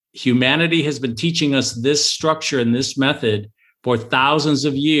humanity has been teaching us this structure and this method for thousands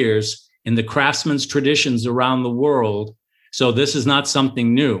of years in the craftsman's traditions around the world. So this is not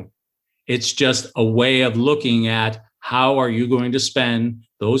something new. It's just a way of looking at how are you going to spend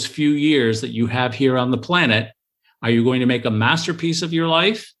those few years that you have here on the planet. Are you going to make a masterpiece of your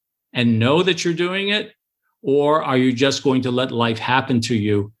life and know that you're doing it? Or are you just going to let life happen to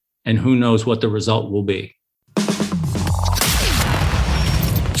you and who knows what the result will be?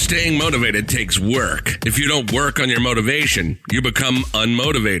 Staying motivated takes work. If you don't work on your motivation, you become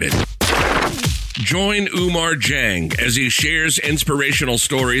unmotivated. Join Umar Jang as he shares inspirational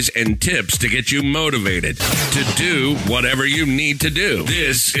stories and tips to get you motivated to do whatever you need to do.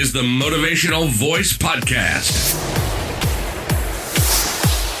 This is the Motivational Voice Podcast.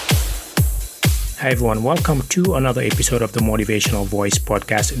 Hi everyone, welcome to another episode of the Motivational Voice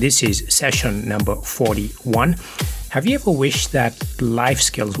Podcast. This is session number 41. Have you ever wished that life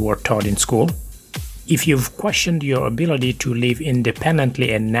skills were taught in school? If you've questioned your ability to live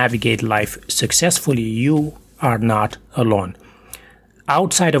independently and navigate life successfully, you are not alone.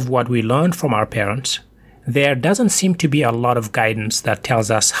 Outside of what we learned from our parents, there doesn't seem to be a lot of guidance that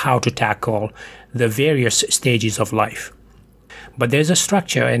tells us how to tackle the various stages of life. But there's a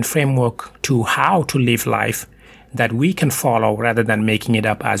structure and framework to how to live life that we can follow rather than making it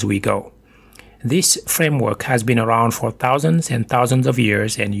up as we go. This framework has been around for thousands and thousands of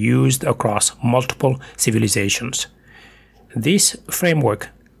years and used across multiple civilizations. This framework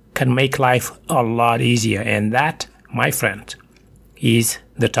can make life a lot easier, and that, my friend, is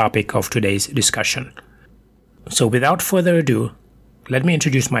the topic of today's discussion. So without further ado, let me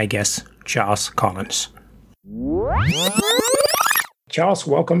introduce my guest, Charles Collins. Charles,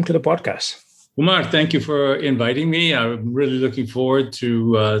 welcome to the podcast. Umar, thank you for inviting me. I'm really looking forward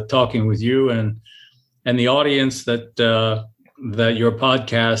to talking with you and the audience that your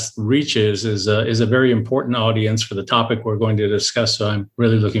podcast reaches is a very important audience for the topic we're going to discuss. So I'm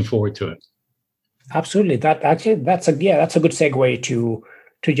really looking forward to it. Absolutely. That's a good segue to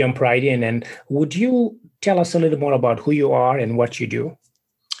jump right in. And would you tell us a little more about who you are and what you do?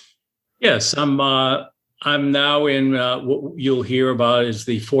 Yes, I'm now in what you'll hear about is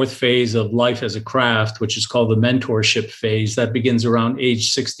the fourth phase of life as a craft, which is called the mentorship phase. That begins around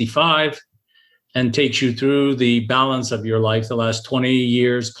age 65 and takes you through the balance of your life, the last 20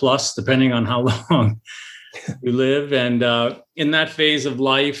 years plus, depending on how long you live. And in that phase of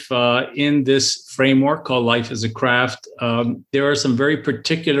life, in this framework called life as a craft, there are some very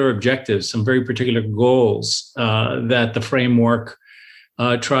particular objectives, some very particular goals that the framework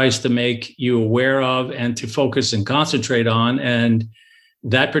tries to make you aware of and to focus and concentrate on. And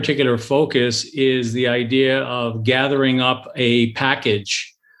that particular focus is the idea of gathering up a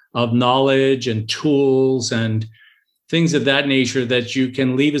package of knowledge and tools and things of that nature that you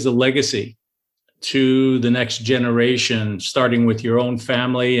can leave as a legacy to the next generation, starting with your own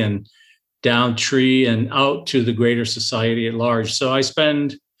family and down tree and out to the greater society at large. So I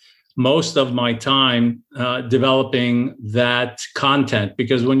spend most of my time developing that content,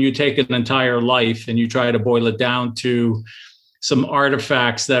 because when you take an entire life and you try to boil it down to some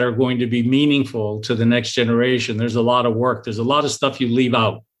artifacts that are going to be meaningful to the next generation, there's a lot of work. There's a lot of stuff you leave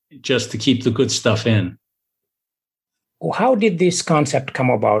out just to keep the good stuff in. How did this concept come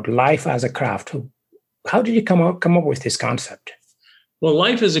about, life as a craft? How did you come up with this concept? Well,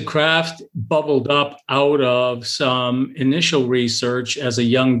 life as a craft bubbled up out of some initial research as a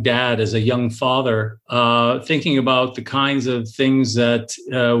young dad, as a young father, thinking about the kinds of things that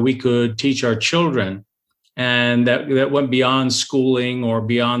we could teach our children, and that went beyond schooling or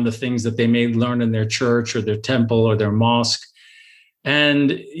beyond the things that they may learn in their church or their temple or their mosque.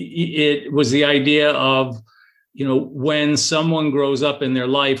 And it was the idea of, when someone grows up in their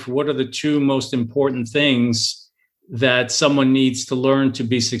life, what are the two most important things that someone needs to learn to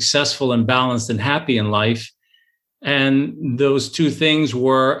be successful and balanced and happy in life? And those two things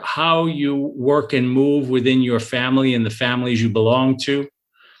were how you work and move within your family and the families you belong to,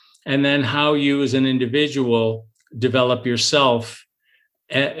 and then how you as an individual develop yourself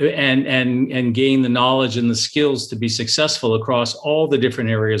and gain the knowledge and the skills to be successful across all the different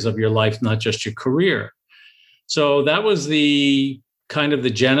areas of your life, not just your career. So that was the kind of the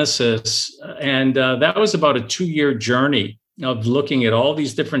genesis. And that was about a 2-year journey of looking at all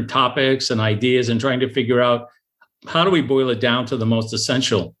these different topics and ideas and trying to figure out how do we boil it down to the most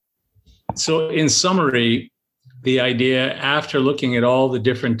essential. So in summary, the idea, after looking at all the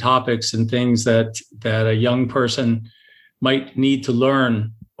different topics and things that a young person might need to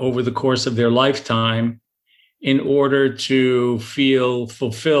learn over the course of their lifetime in order to feel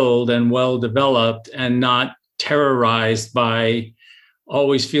fulfilled and well developed and not terrorized by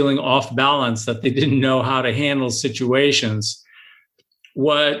always feeling off balance, that they didn't know how to handle situations.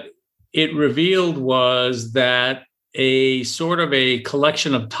 What it revealed was that a sort of a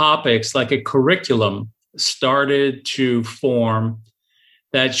collection of topics, like a curriculum, started to form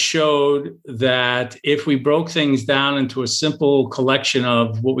that showed that if we broke things down into a simple collection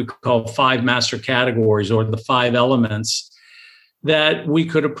of what we call 5 master categories, or the 5 elements, that we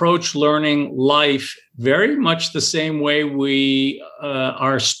could approach learning life very much the same way we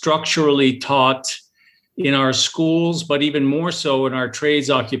are structurally taught in our schools, but even more so in our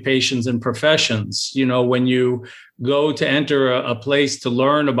trades, occupations, and professions. You know, when you go to enter a place to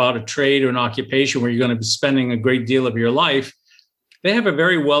learn about a trade or an occupation where you're going to be spending a great deal of your life, they have a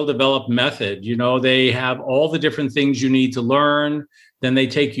very well-developed method. You know, they have all the different things you need to learn. Then they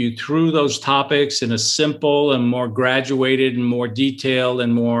take you through those topics in a simple and more graduated and more detailed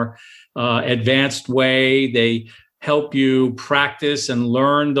and more advanced way. They help you practice and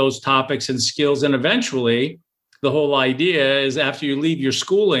learn those topics and skills. And eventually, the whole idea is after you leave your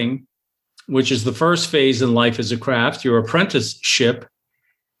schooling, which is the first phase in life as a craft, your apprenticeship,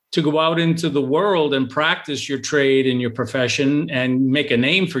 to go out into the world and practice your trade and your profession and make a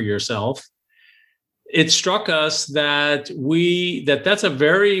name for yourself. It struck us that that's a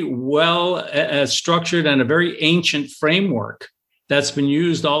very well structured and a very ancient framework that's been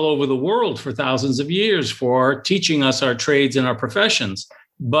used all over the world for thousands of years for teaching us our trades and our professions.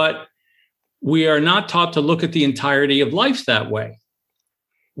 But we are not taught to look at the entirety of life that way.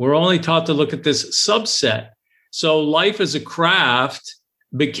 We're only taught to look at this subset. So life as a craft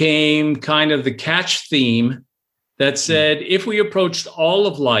became kind of the catch theme that said, if we approached all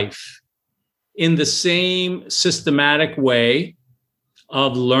of life in the same systematic way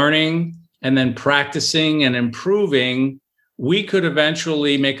of learning and then practicing and improving, we could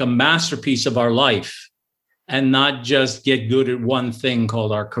eventually make a masterpiece of our life and not just get good at one thing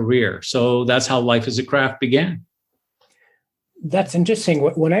called our career. So that's how life as a craft began. That's interesting.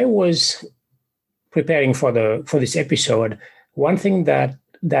 When I was preparing for this episode, one thing that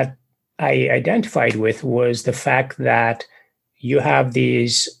I identified with was the fact that you have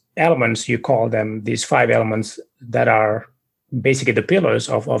these elements, you call them these 5 elements that are basically the pillars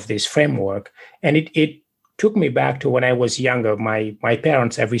of this framework. And it took me back to when I was younger. My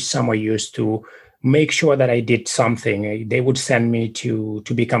parents every summer used to make sure that I did something. They would send me to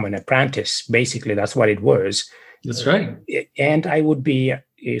become an apprentice. Basically, that's what it was. That's right. And I would be,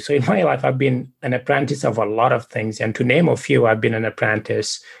 so in my life, I've been an apprentice of a lot of things. And to name a few, I've been an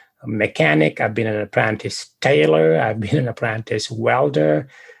apprentice mechanic, I've been an apprentice tailor, I've been an apprentice welder.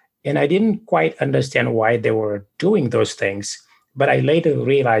 And I didn't quite understand why they were doing those things. But I later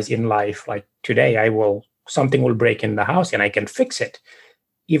realized in life, like today, something will break in the house and I can fix it,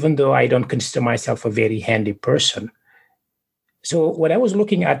 even though I don't consider myself a very handy person. So when I was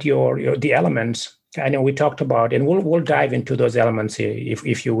looking at the elements, I know we talked about, and we'll dive into those elements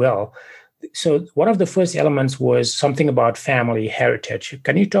if you will. So one of the first elements was something about family heritage.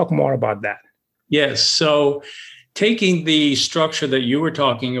 Can you talk more about that? Yes. So taking the structure that you were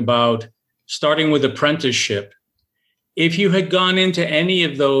talking about, starting with apprenticeship, if you had gone into any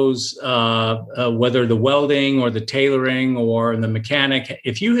of those, whether the welding or the tailoring or the mechanic,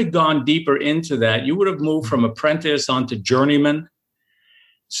 if you had gone deeper into that, you would have moved from apprentice onto journeyman.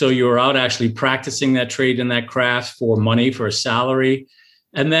 So you were out actually practicing that trade and that craft for money, for a salary.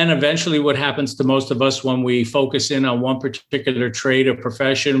 And then eventually what happens to most of us when we focus in on one particular trade or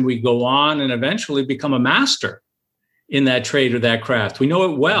profession, we go on and eventually become a master in that trade or that craft. We know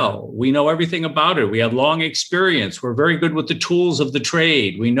it well. We know everything about it. We have long experience. We're very good with the tools of the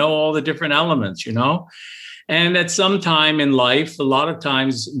trade. We know all the different elements, you know. And at some time in life, a lot of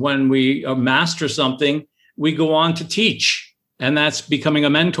times when we master something, we go on to teach. And that's becoming a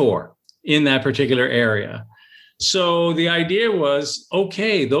mentor in that particular area. So the idea was,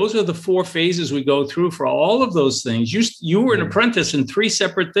 okay, those are the 4 phases we go through for all of those things. You were an apprentice in 3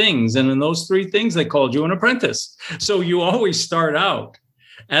 separate things. And in those 3 things, they called you an apprentice. So you always start out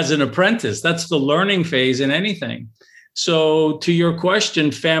as an apprentice. That's the learning phase in anything. So to your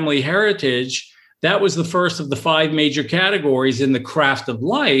question, family heritage, that was the first of the 5 major categories in the craft of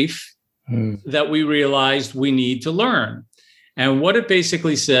life that we realized we need to learn. And what it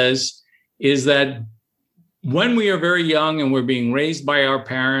basically says is that when we are very young and we're being raised by our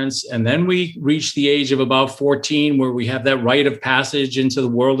parents, and then we reach the age of about 14, where we have that rite of passage into the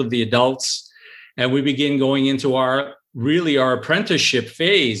world of the adults, and we begin going into our apprenticeship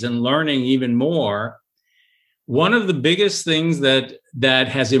phase and learning even more, one of the biggest things that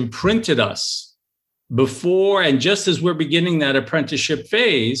has imprinted us before and just as we're beginning that apprenticeship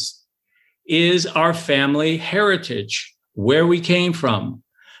phase is our family heritage. where we came from,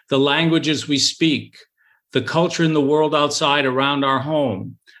 the languages we speak, the culture in the world outside around our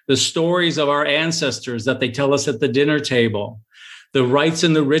home, the stories of our ancestors that they tell us at the dinner table, the rites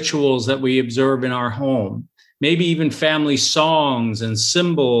and the rituals that we observe in our home, maybe even family songs and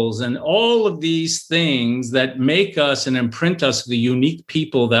symbols and all of these things that make us and imprint us the unique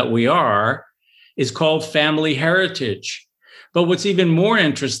people that we are is called family heritage. But what's even more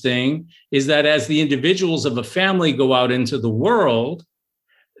interesting is that as the individuals of a family go out into the world,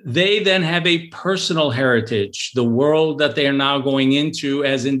 they then have a personal heritage, the world that they are now going into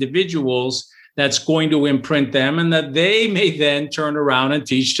as individuals that's going to imprint them and that they may then turn around and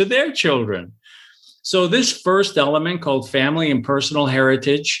teach to their children. So this first element called family and personal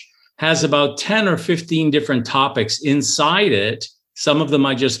heritage has about 10 or 15 different topics inside it, some of them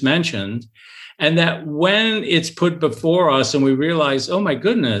I just mentioned, and that when it's put before us and we realize, oh my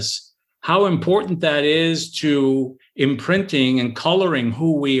goodness, how important that is to imprinting and coloring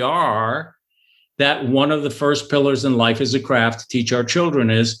who we are, that one of the first pillars in Life as a Craft to teach our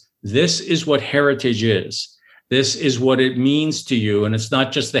children is, this is what heritage is. This is what it means to you. And it's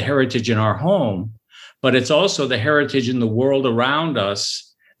not just the heritage in our home, but it's also the heritage in the world around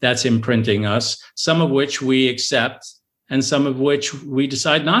us that's imprinting us, some of which we accept and some of which we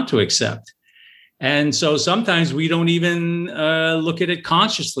decide not to accept. And so sometimes we don't even look at it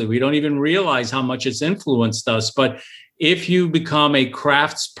consciously. We don't even realize how much it's influenced us. But if you become a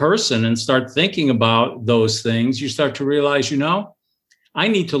crafts person and start thinking about those things, you start to realize, I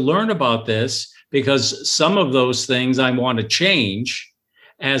need to learn about this because some of those things I want to change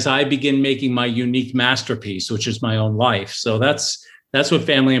as I begin making my unique masterpiece, which is my own life. So that's what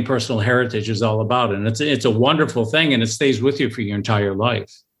family and personal heritage is all about. And it's a wonderful thing, and it stays with you for your entire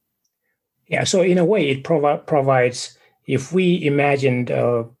life. Yeah, so in a way, it provides, if we imagined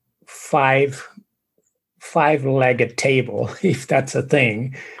a five-legged table, if that's a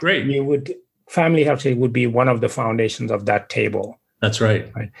thing, great. Family heritage would be one of the foundations of that table. That's right.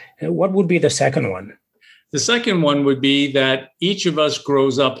 And what would be the second one? The second one would be that each of us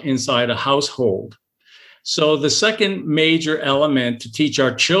grows up inside a household. So the second major element to teach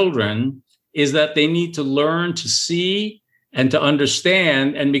our children is that they need to learn to see and to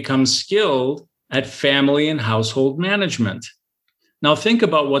understand and become skilled at family and household management. Now, think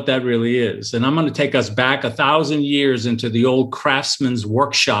about what that really is. And I'm going to take us back 1,000 years into the old craftsmen's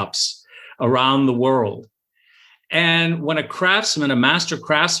workshops around the world. And when a master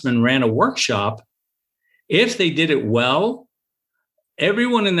craftsman ran a workshop, if they did it well,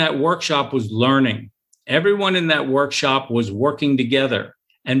 everyone in that workshop was learning. Everyone in that workshop was working together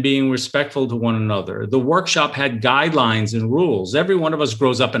and being respectful to one another. The workshop had guidelines and rules. Every one of us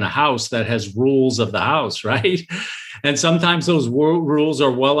grows up in a house that has rules of the house, right? And sometimes those rules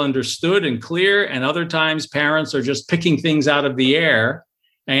are well understood and clear, and other times parents are just picking things out of the air,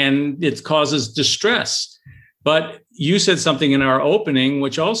 and it causes distress. But you said something in our opening,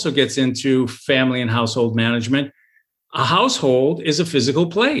 which also gets into family and household management. A household is a physical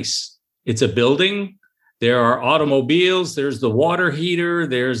place. It's a building. There are automobiles, there's the water heater,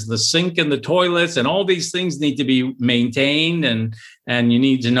 there's the sink and the toilets, and all these things need to be maintained, and you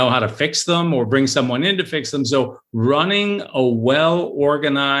need to know how to fix them or bring someone in to fix them. So running a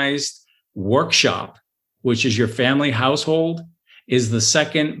well-organized workshop, which is your family household, is the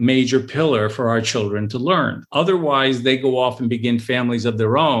second major pillar for our children to learn. Otherwise, they go off and begin families of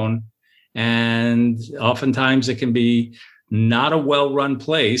their own, and oftentimes it can be not a well-run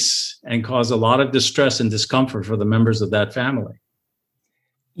place and cause a lot of distress and discomfort for the members of that family.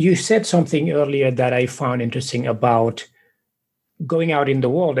 You said something earlier that I found interesting about going out in the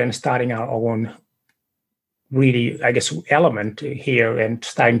world and starting our own, really, I guess, element here and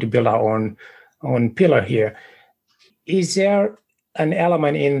starting to build our own pillar here. Is there an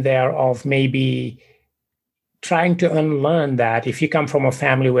element in there of maybe trying to unlearn that if you come from a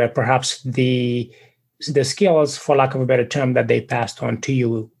family where perhaps the skills, for lack of a better term, that they passed on to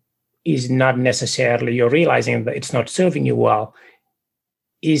you is not necessarily, you're realizing that it's not serving you well.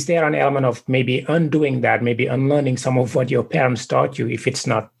 Is there an element of maybe undoing that, maybe unlearning some of what your parents taught you if it's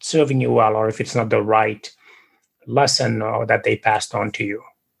not serving you well or if it's not the right lesson or that they passed on to you?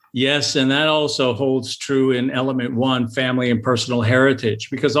 Yes, and that also holds true in element one, family and personal heritage,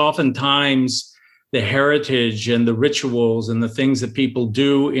 because oftentimes the heritage and the rituals and the things that people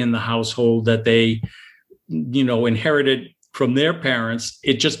do in the household that they inherited from their parents,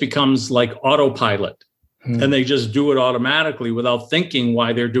 it just becomes like autopilot. And they just do it automatically without thinking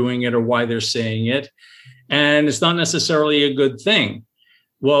why they're doing it or why they're saying it. And it's not necessarily a good thing.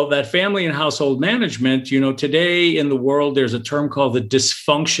 Well, that family and household management, today in the world, there's a term called the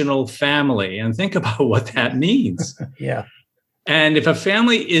dysfunctional family. And think about what that means. Yeah. And if a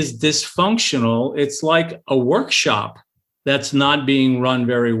family is dysfunctional, it's like a workshop that's not being run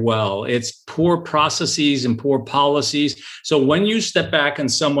very well. It's poor processes and poor policies. So when you step back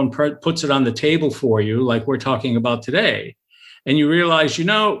and someone puts it on the table for you, like we're talking about today, and you realize,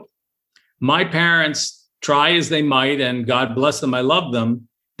 my parents, try as they might, and God bless them, I love them,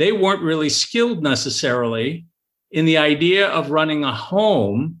 they weren't really skilled necessarily in the idea of running a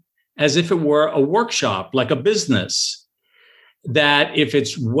home as if it were a workshop, like a business, that if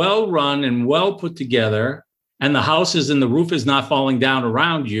it's well run and well put together, and the house is and the roof is not falling down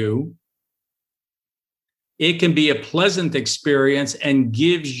around you, it can be a pleasant experience and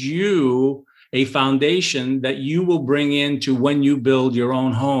gives you a foundation that you will bring into when you build your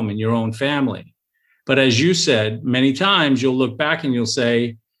own home and your own family. But as you said, many times you'll look back and you'll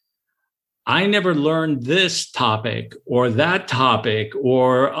say, I never learned this topic or that topic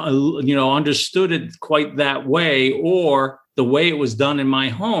or, understood it quite that way, or the way it was done in my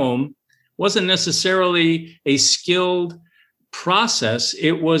home wasn't necessarily a skilled process.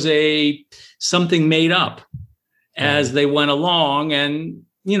 It was something made up as they went along. And,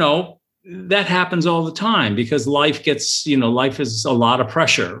 that happens all the time because life is a lot of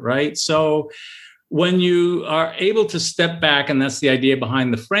pressure, right? So when you are able to step back, and that's the idea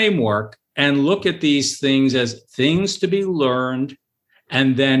behind the framework, and look at these things as things to be learned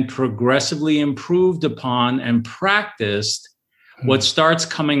and then progressively improved upon and practiced, what starts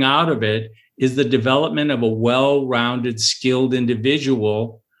coming out of it is the development of a well-rounded, skilled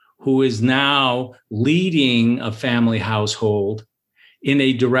individual who is now leading a family household in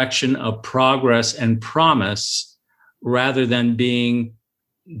a direction of progress and promise rather than being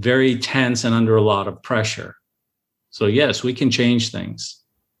very tense and under a lot of pressure. So yes, we can change things.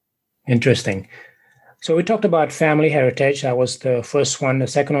 Interesting. So we talked about family heritage. That was the first one. The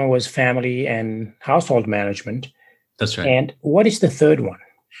second one was family and household management. That's right. And what is the third one?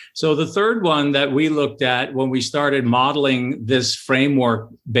 So the third one that we looked at when we started modeling this framework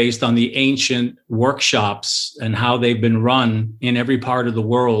based on the ancient workshops and how they've been run in every part of the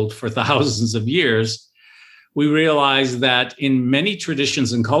world for thousands of years, we realized that in many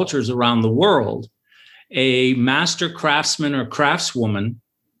traditions and cultures around the world, a master craftsman or craftswoman,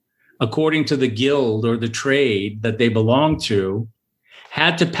 according to the guild or the trade that they belonged to,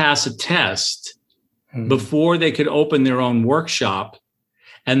 had to pass a test before they could open their own workshop.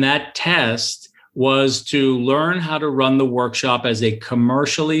 And that test was to learn how to run the workshop as a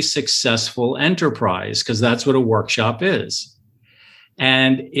commercially successful enterprise, because that's what a workshop is.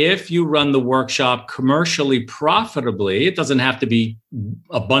 And if you run the workshop commercially profitably, it doesn't have to be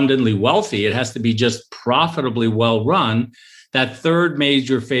abundantly wealthy. It has to be just profitably well run. That third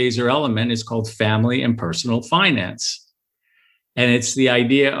major phase or element is called family and personal finance. And it's the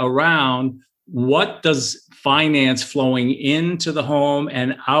idea around what does finance flowing into the home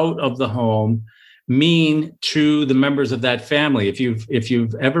and out of the home mean to the members of that family. If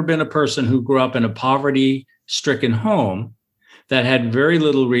you've ever been a person who grew up in a poverty-stricken home that had very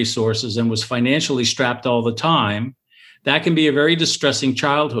little resources and was financially strapped all the time, that can be a very distressing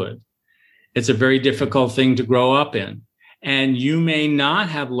childhood. It's a very difficult thing to grow up in. And you may not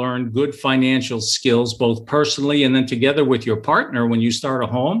have learned good financial skills, both personally and then together with your partner when you start a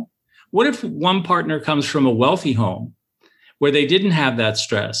home. What if one partner comes from a wealthy home where they didn't have that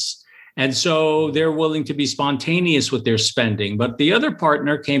stress? And so they're willing to be spontaneous with their spending. But the other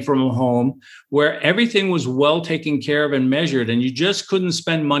partner came from a home where everything was well taken care of and measured, and you just couldn't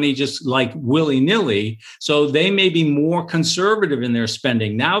spend money just like willy-nilly. So they may be more conservative in their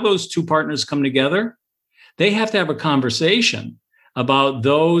spending. Now those two partners come together. They have to have a conversation about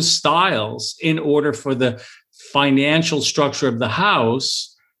those styles in order for the financial structure of the house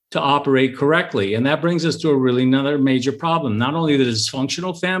to operate correctly. And that brings us to another major problem, not only the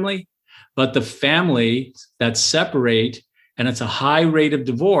dysfunctional family, but the family that separate, and it's a high rate of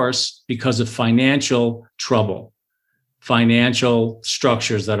divorce because of financial trouble, financial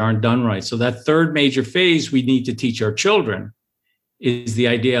structures that aren't done right. So that third major phase we need to teach our children is the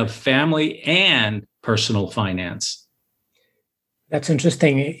idea of family and personal finance. That's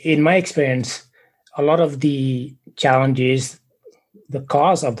interesting. In my experience, a lot of the challenges, the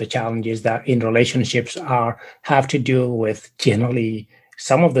cause of the challenges that in relationships have to do with generally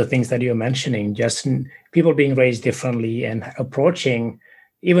some of the things that you're mentioning, just people being raised differently and approaching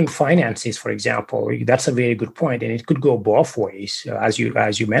even finances, for example. That's a very good point, and it could go both ways, as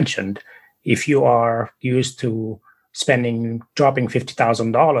you mentioned. If you are used to dropping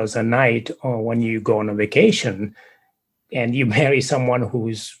 $50,000 a night or when you go on a vacation, and you marry someone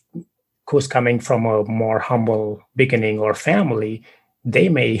who's coming from a more humble beginning or family,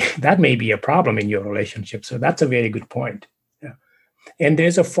 that may be a problem in your relationship. So that's a very good point. Yeah. And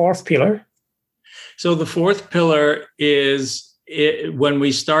there's a fourth pillar. So the fourth pillar is when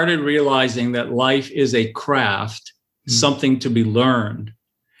we started realizing that life is a craft, something to be learned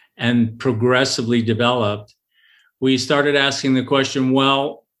and progressively developed, we started asking the question,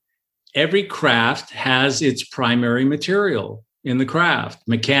 well, every craft has its primary material in the craft.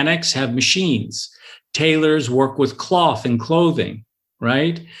 Mechanics have machines. Tailors work with cloth and clothing,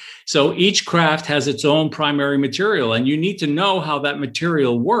 right? So each craft has its own primary material, and you need to know how that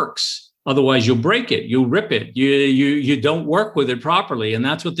material works. Otherwise, you'll break it, you'll rip it, you don't work with it properly. And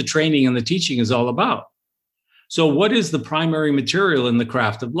that's what the training and the teaching is all about. So what is the primary material in the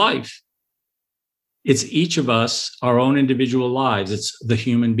craft of life? It's each of us, our own individual lives. It's the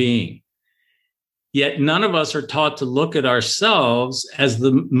human being. Yet none of us are taught to look at ourselves as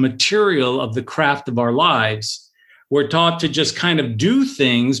the material of the craft of our lives. We're taught to just kind of do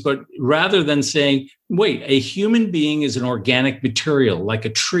things, but rather than saying, wait, a human being is an organic material, like a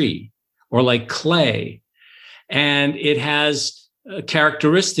tree or like clay, and it has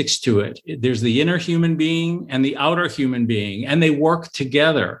characteristics to it. There's the inner human being and the outer human being, and they work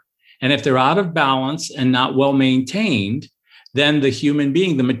together. And if they're out of balance and not well maintained, then the human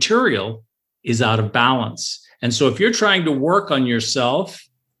being, the material, is out of balance. And so if you're trying to work on yourself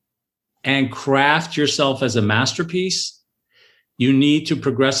and craft yourself as a masterpiece, you need to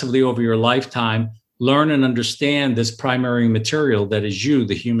progressively over your lifetime learn and understand this primary material that is you,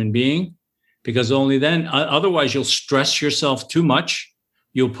 the human being, because only then, otherwise you'll stress yourself too much.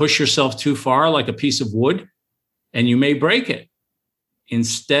 You'll push yourself too far like a piece of wood, and you may break it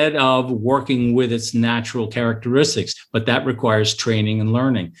instead of working with its natural characteristics. But that requires training and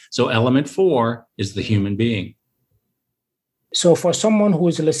learning. So element 4 is the human being. So for someone who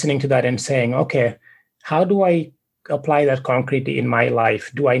is listening to that and saying, okay, how do I apply that concretely in my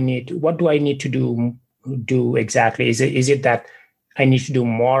life? What do I need to do exactly? Is it that I need to do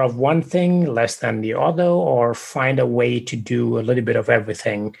more of one thing, less than the other, or find a way to do a little bit of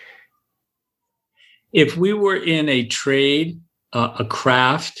everything? If we were in a trade, a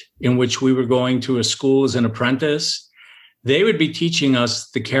craft in which we were going to a school as an apprentice, they would be teaching us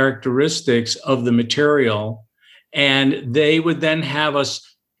the characteristics of the material, and they would then have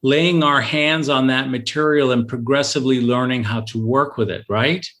us laying our hands on that material and progressively learning how to work with it,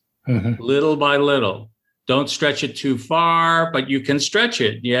 right? Mm-hmm. Little by little. Don't stretch it too far, but you can stretch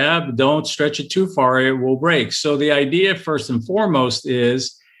it. Yeah, but don't stretch it too far, it will break. So the idea, first and foremost,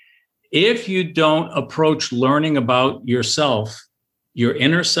 is if you don't approach learning about yourself, your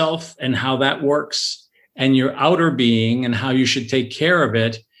inner self and how that works, and your outer being and how you should take care of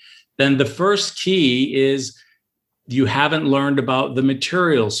it, then the first key is you haven't learned about the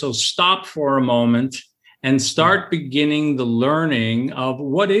material. So stop for a moment and start beginning the learning of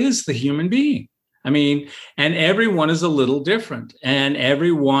what is the human being. I mean, and everyone is a little different, and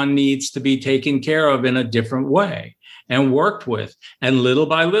everyone needs to be taken care of in a different way and worked with. And little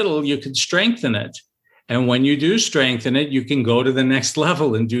by little, you can strengthen it. And when you do strengthen it, you can go to the next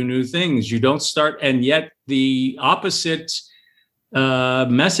level and do new things. You don't start, and yet the opposite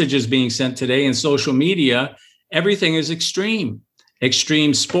message is being sent today in social media. Everything is extreme.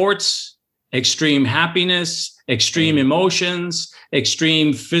 Extreme sports, extreme happiness, extreme emotions,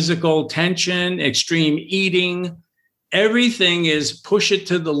 extreme physical tension, extreme eating. Everything is push it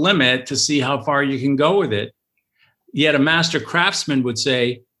to the limit to see how far you can go with it. Yet a master craftsman would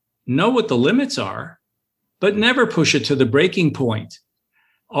say, know what the limits are, but never push it to the breaking point.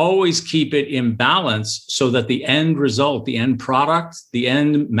 Always keep it in balance so that the end result, the end product, the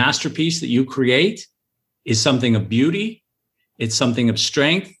end masterpiece that you create is something of beauty, it's something of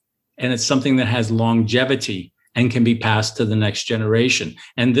strength, and it's something that has longevity and can be passed to the next generation.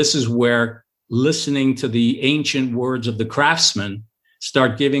 And this is where listening to the ancient words of the craftsman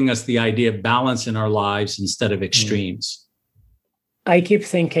start giving us the idea of balance in our lives instead of extremes. I keep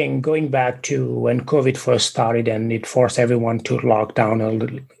thinking, going back to when COVID first started and it forced everyone to lock down a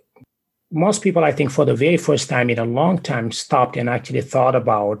little. Most people, I think, for the very first time in a long time, stopped and actually thought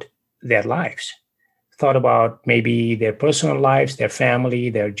about their lives, thought about maybe their personal lives, their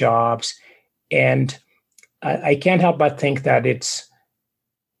family, their jobs. And I can't help but think that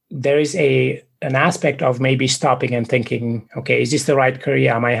there is an aspect of maybe stopping and thinking, okay, is this the right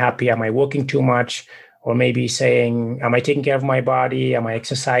career? Am I happy? Am I working too much? Or maybe saying, am I taking care of my body? Am I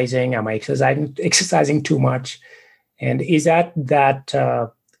exercising? Am I exercising too much? And is that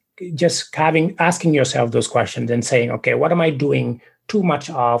just asking yourself those questions and saying, okay, what am I doing too much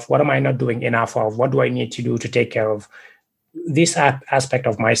of? What am I not doing enough of? What do I need to do to take care of this aspect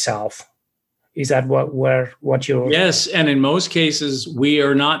of myself. Is that what you're? Yes, and in most cases, we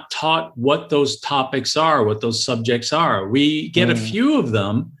are not taught what those topics are, what those subjects are. We get a few of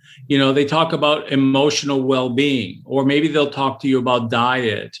them. They talk about emotional well-being, or maybe they'll talk to you about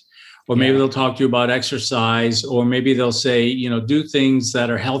diet, or maybe they'll talk to you about exercise, or maybe they'll say, do things that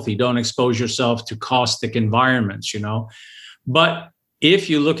are healthy. Don't expose yourself to caustic environments, But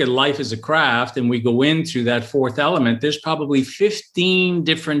if you look at life as a craft and we go into that fourth element, there's probably 15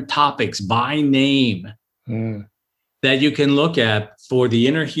 different topics by name that you can look at for the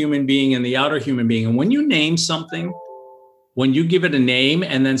inner human being and the outer human being. And when you name something, when you give it a name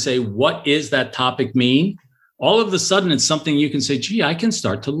and then say, what is that topic mean? All of a sudden, it's something you can say, gee, I can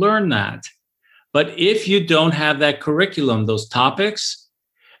start to learn that. But if you don't have that curriculum, those topics,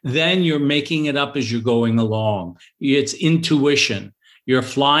 then you're making it up as you're going along. It's intuition. You're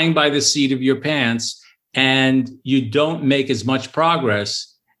flying by the seat of your pants, and you don't make as much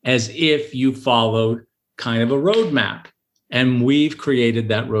progress as if you followed kind of a roadmap. And we've created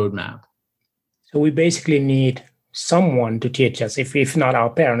that roadmap. So we basically need someone to teach us. If not our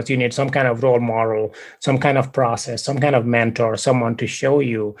parents, you need some kind of role model, some kind of process, some kind of mentor, someone to show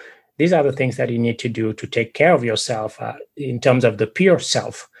you these are the things that you need to do to take care of yourself in terms of the pure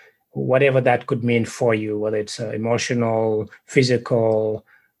self, whatever that could mean for you, whether it's emotional, physical,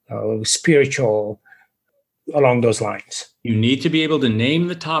 spiritual, along those lines. You need to be able to name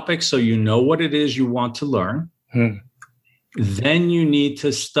the topic so you know what it is you want to learn. Then you need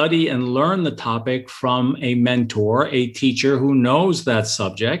to study and learn the topic from a mentor, a teacher who knows that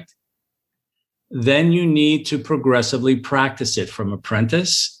subject. Then you need to progressively practice it from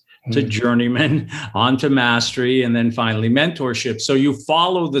apprentice to journeyman, on to mastery, and then finally mentorship. So you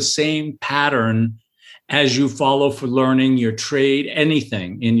follow the same pattern as you follow for learning your trade,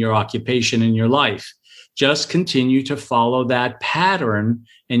 anything in your occupation, in your life. Just continue to follow that pattern,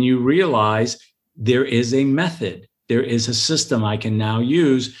 and you realize there is a method, there is a system I can now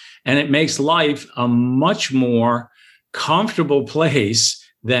use, and it makes life a much more comfortable place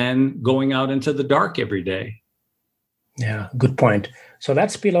than going out into the dark every day. Yeah, good point. So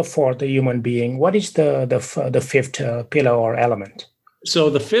that's pillar 4, the human being. What is the fifth pillar or element? So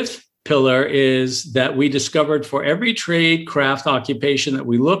the fifth pillar is that we discovered for every trade, craft, occupation that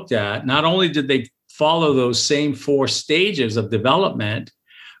we looked at, not only did they follow those same 4 stages of development,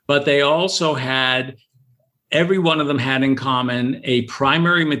 but they also had, every one of them had in common a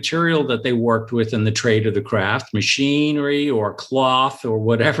primary material that they worked with in the trade or the craft, machinery or cloth or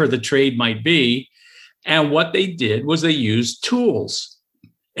whatever the trade might be. And what they did was they used tools.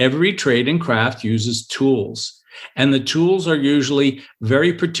 Every trade and craft uses tools. And the tools are usually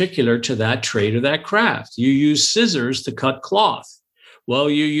very particular to that trade or that craft. You use scissors to cut cloth. Well,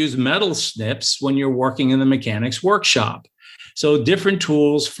 you use metal snips when you're working in the mechanic's workshop. So different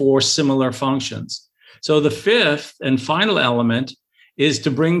tools for similar functions. So the fifth and final element is to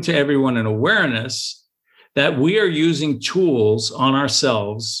bring to everyone an awareness that we are using tools on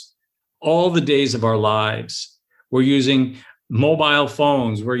ourselves all the days of our lives. We're using mobile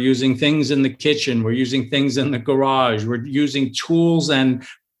phones. We're using things in the kitchen. We're using things in the garage. We're using tools and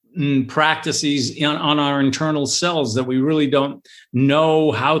practices on our internal selves that we really don't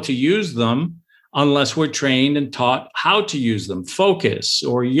know how to use them unless we're trained and taught how to use them. Focus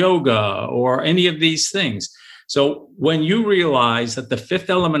or yoga or any of these things. So when you realize that the fifth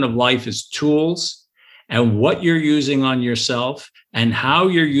element of life is tools, and what you're using on yourself and how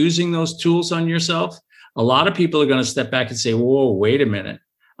you're using those tools on yourself, a lot of people are going to step back and say, whoa, wait a minute.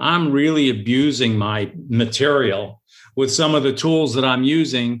 I'm really abusing my material with some of the tools that I'm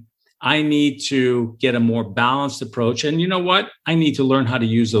using. I need to get a more balanced approach. And you know what? I need to learn how to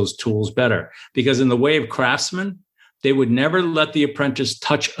use those tools better. Because in the way of craftsmen, they would never let the apprentice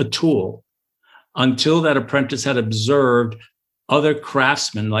touch a tool until that apprentice had observed other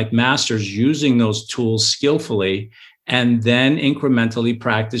craftsmen like masters using those tools skillfully, and then incrementally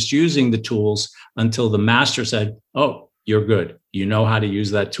practiced using the tools until the master said, oh, you're good. You know how to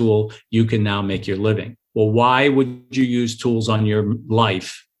use that tool. You can now make your living. Well, why would you use tools on your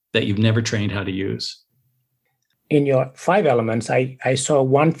life that you've never trained how to use? In your 5 elements, I saw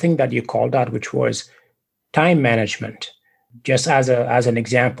one thing that you called out, which was time management, just as an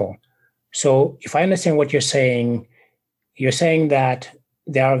example. So if I understand what you're saying that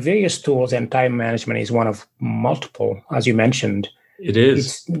there are various tools and time management is one of multiple, as you mentioned. It is.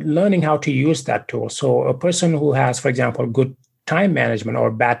 It's learning how to use that tool. So a person who has, for example, good time management or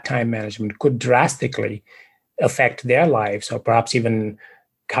bad time management could drastically affect their lives or perhaps even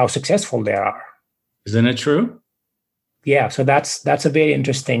how successful they are. Isn't it true? Yeah. So that's a very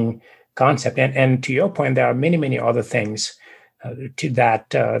interesting concept. And to your point, there are many, many other things.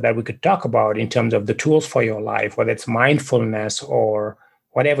 that we could talk about in terms of the tools for your life, whether it's mindfulness or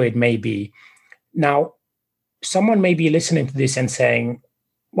whatever it may be. Now, someone may be listening to this and saying,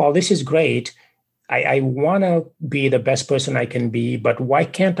 well, this is great. I want to be the best person I can be, but why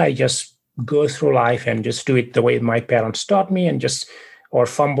can't I just go through life and just do it the way my parents taught me or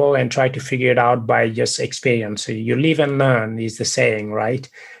fumble and try to figure it out by just experience? So you live and learn is the saying, right?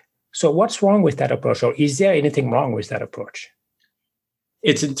 So what's wrong with that approach? Or is there anything wrong with that approach?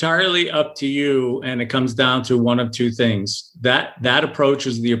 It's entirely up to you, and it comes down to one of two things. That approach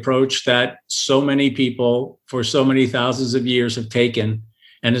is the approach that so many people for so many thousands of years have taken,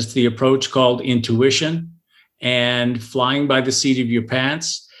 and it's the approach called intuition and flying by the seat of your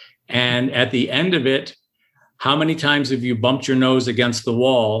pants. And at the end of it, how many times have you bumped your nose against the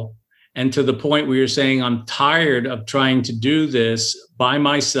wall, and to the point where you're saying, I'm tired of trying to do this by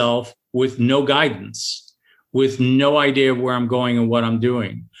myself with no guidance, with no idea of where I'm going and what I'm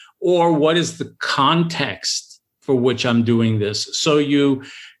doing, or what is the context for which I'm doing this? So you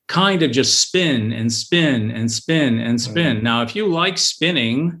kind of just spin and spin and spin and spin. Mm-hmm. Now, if you like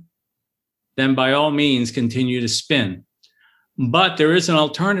spinning, then by all means, continue to spin. But there is an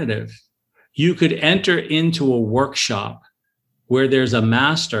alternative. You could enter into a workshop where there's a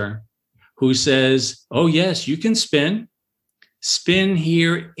master who says, oh, yes, you can spin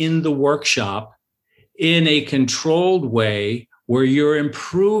here in the workshop in a controlled way where you're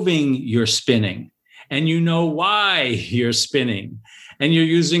improving your spinning and you know why you're spinning and you're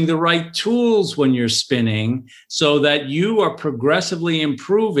using the right tools when you're spinning so that you are progressively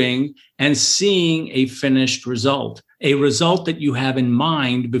improving and seeing a finished result, a result that you have in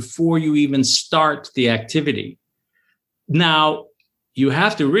mind before you even start the activity. Now, you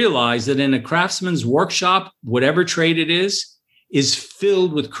have to realize that in a craftsman's workshop, whatever trade it is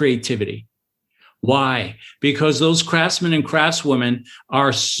filled with creativity. Why? Because those craftsmen and craftswomen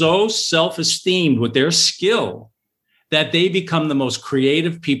are so self-esteemed with their skill that they become the most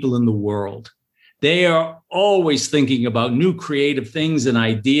creative people in the world. They are always thinking about new creative things and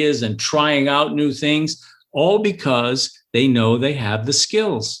ideas and trying out new things, all because they know they have the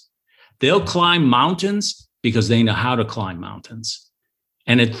skills. They'll climb mountains because they know how to climb mountains.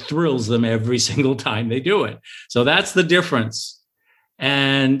 And it thrills them every single time they do it. So that's the difference.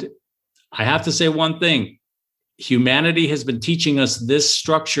 And I have to say one thing. Humanity has been teaching us this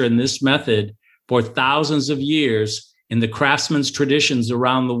structure and this method for thousands of years in the craftsman's traditions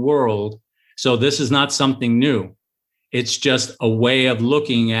around the world. So this is not something new. It's just a way of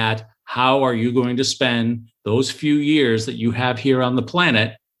looking at how are you going to spend those few years that you have here on the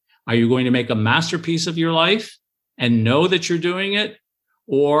planet. Are you going to make a masterpiece of your life and know that you're doing it?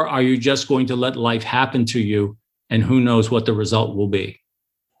 Or are you just going to let life happen to you and who knows what the result will be?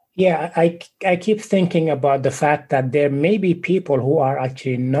 Yeah, I keep thinking about the fact that there may be people who are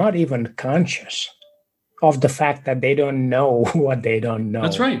actually not even conscious of the fact that they don't know what they don't know.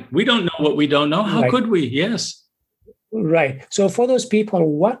 That's right. We don't know what we don't know. How could we? Yes. Right. So for those people,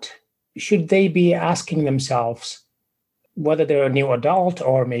 what should they be asking themselves, whether they're a new adult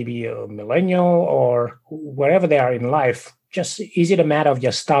or maybe a millennial or wherever they are in life? Just is it a matter of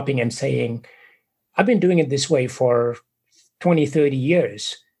just stopping and saying, I've been doing it this way for 20, 30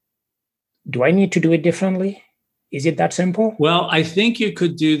 years. Do I need to do it differently? Is it that simple? Well, I think you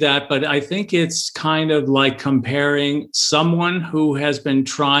could do that, but I think it's kind of like comparing someone who has been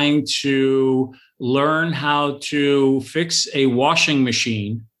trying to learn how to fix a washing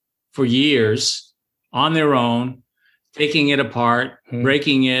machine for years on their own, taking it apart,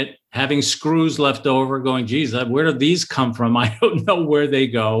 breaking it, having screws left over, going, geez, where do these come from? I don't know where they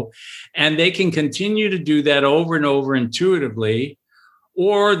go. And they can continue to do that over and over intuitively.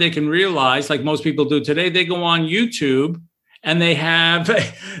 Or they can realize, like most people do today, they go on YouTube and they have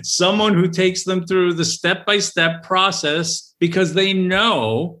someone who takes them through the step-by-step process because they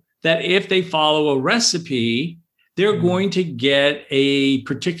know that if they follow a recipe, they're going to get a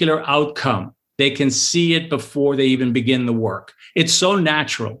particular outcome. They can see it before they even begin the work. It's so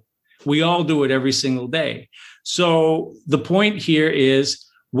natural. We all do it every single day. So the point here is,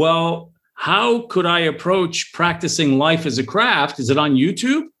 well, how could I approach practicing life as a craft? Is it on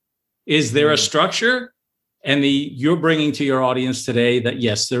YouTube? Is there a structure? And you're bringing to your audience today that,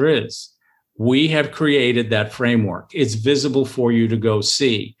 yes, there is. We have created that framework. It's visible for you to go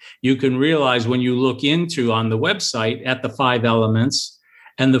see. You can realize when you look into on the website at the 5 elements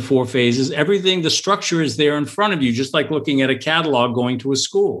and the 4 phases, everything, the structure is there in front of you, just like looking at a catalog going to a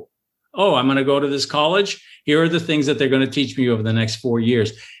school. Oh, I'm going to go to this college. Here are the things that they're going to teach me over the next 4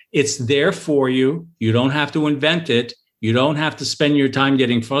 years. It's there for you. You don't have to invent it. You don't have to spend your time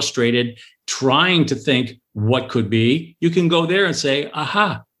getting frustrated trying to think, what could be, you can go there and say,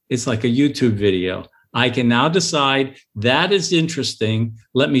 aha, it's like a YouTube video. I can now decide that is interesting.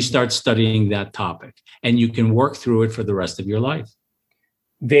 Let me start studying that topic. And you can work through it for the rest of your life.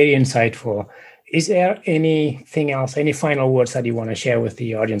 Very insightful. Is there anything else, any final words that you want to share with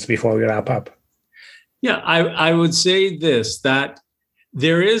the audience before we wrap up? Yeah, I would say this, that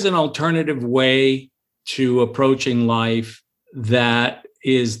there is an alternative way to approaching life that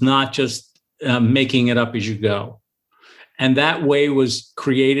is not just making it up as you go. And that way was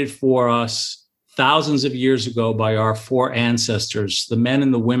created for us thousands of years ago by our four ancestors, the men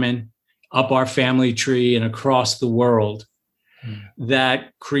and the women up our family tree and across the world,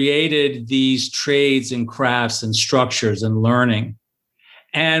 that created these trades and crafts and structures and learning.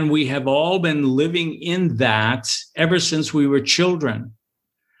 And we have all been living in that ever since we were children.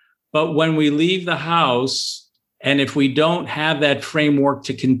 But when we leave the house, and if we don't have that framework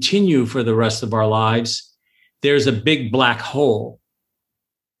to continue for the rest of our lives, there's a big black hole.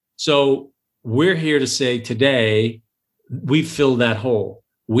 So we're here to say today, we fill that hole.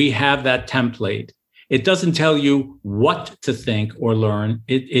 We have that template. It doesn't tell you what to think or learn.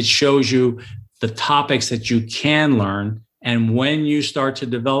 It shows you the topics that you can learn. And when you start to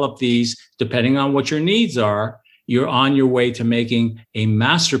develop these, depending on what your needs are, you're on your way to making a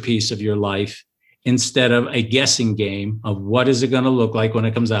masterpiece of your life instead of a guessing game of what is it going to look like when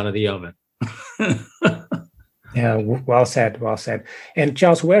it comes out of the oven. Yeah, well said, well said. And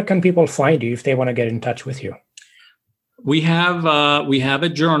Charles, where can people find you if they want to get in touch with you? We have a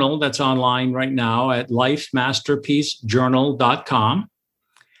journal that's online right now at lifemasterpiecejournal.com.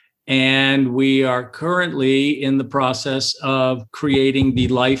 And we are currently in the process of creating the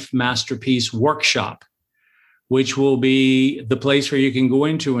Life Masterpiece Workshop, which will be the place where you can go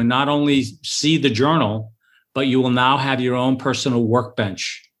into and not only see the journal, but you will now have your own personal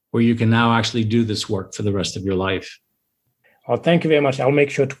workbench where you can now actually do this work for the rest of your life. Well, thank you very much. I'll make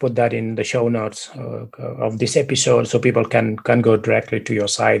sure to put that in the show notes of this episode so people can go directly to your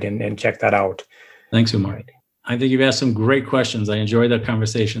site and check that out. Thanks, Umar. Right. I think you've asked some great questions. I enjoyed that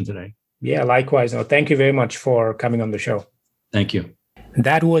conversation today. Yeah, likewise. No, thank you very much for coming on the show. Thank you.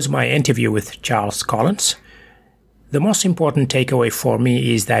 That was my interview with Charles Collins. The most important takeaway for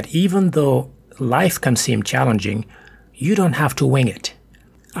me is that even though life can seem challenging, you don't have to wing it.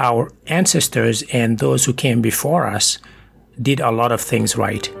 Our ancestors and those who came before us did a lot of things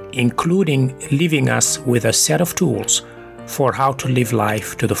right, including leaving us with a set of tools for how to live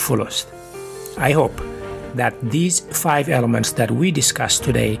life to the fullest. I hope that these 5 elements that we discussed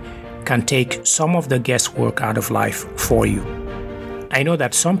today can take some of the guesswork out of life for you. I know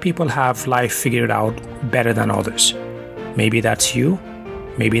that some people have life figured out better than others. Maybe that's you,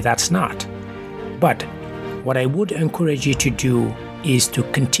 maybe that's not. But what I would encourage you to do is to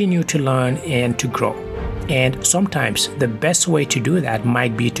continue to learn and to grow. And sometimes the best way to do that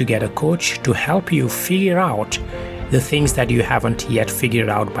might be to get a coach to help you figure out the things that you haven't yet figured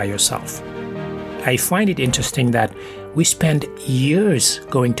out by yourself. I find it interesting that we spend years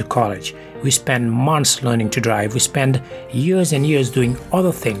going to college. We spend months learning to drive. We spend years and years doing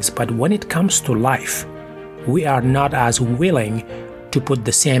other things. But when it comes to life, we are not as willing to put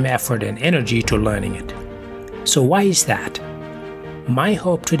the same effort and energy to learning it. So why is that? My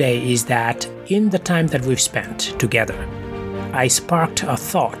hope today is that in the time that we've spent together, I sparked a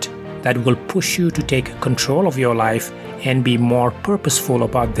thought that will push you to take control of your life and be more purposeful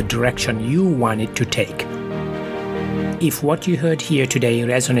about the direction you want it to take. If what you heard here today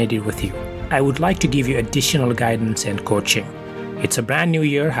resonated with you, I would like to give you additional guidance and coaching. It's a brand new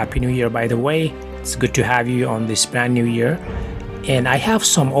year. Happy New Year, by the way. It's good to have you on this brand new year. And I have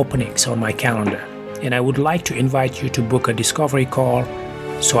some openings on my calendar. And I would like to invite you to book a discovery call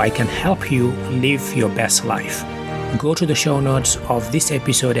so I can help you live your best life. Go to the show notes of this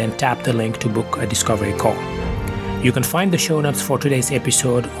episode and tap the link to book a discovery call. You can find the show notes for today's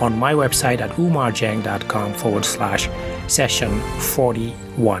episode on my website at umarjang.com/session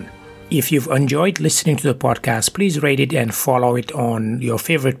 41. If you've enjoyed listening to the podcast, please rate it and follow it on your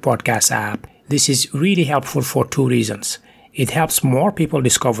favorite podcast app. This is really helpful for 2 reasons. It helps more people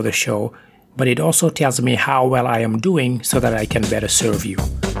discover the show, but it also tells me how well I am doing so that I can better serve you.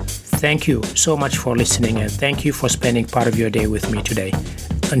 Thank you so much for listening, and thank you for spending part of your day with me today.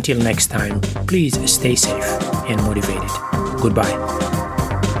 Until next time, please stay safe and motivated. Goodbye.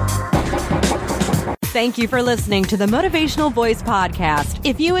 Thank you for listening to the Motivational Voice Podcast.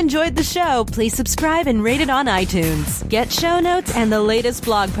 If you enjoyed the show, please subscribe and rate it on iTunes. Get show notes and the latest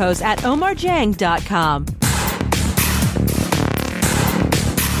blog posts at omarjang.com.